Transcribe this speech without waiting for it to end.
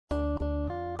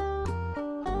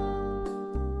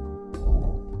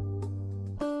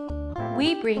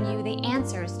we bring you the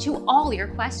answers to all your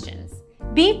questions.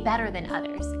 Be better than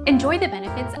others. Enjoy the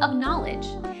benefits of knowledge.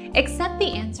 Accept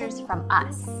the answers from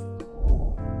us.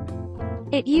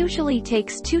 It usually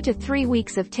takes 2 to 3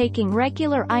 weeks of taking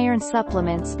regular iron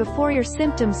supplements before your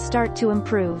symptoms start to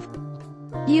improve.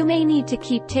 You may need to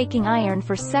keep taking iron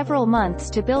for several months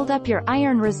to build up your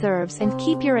iron reserves and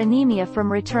keep your anemia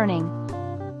from returning.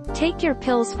 Take your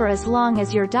pills for as long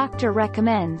as your doctor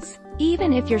recommends,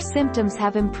 even if your symptoms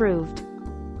have improved.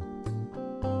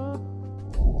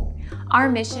 Our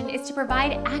mission is to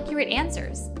provide accurate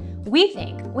answers. We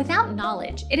think without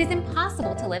knowledge, it is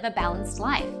impossible to live a balanced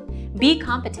life. Be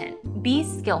competent, be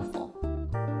skillful.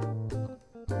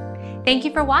 Thank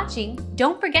you for watching.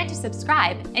 Don't forget to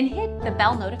subscribe and hit the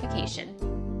bell notification.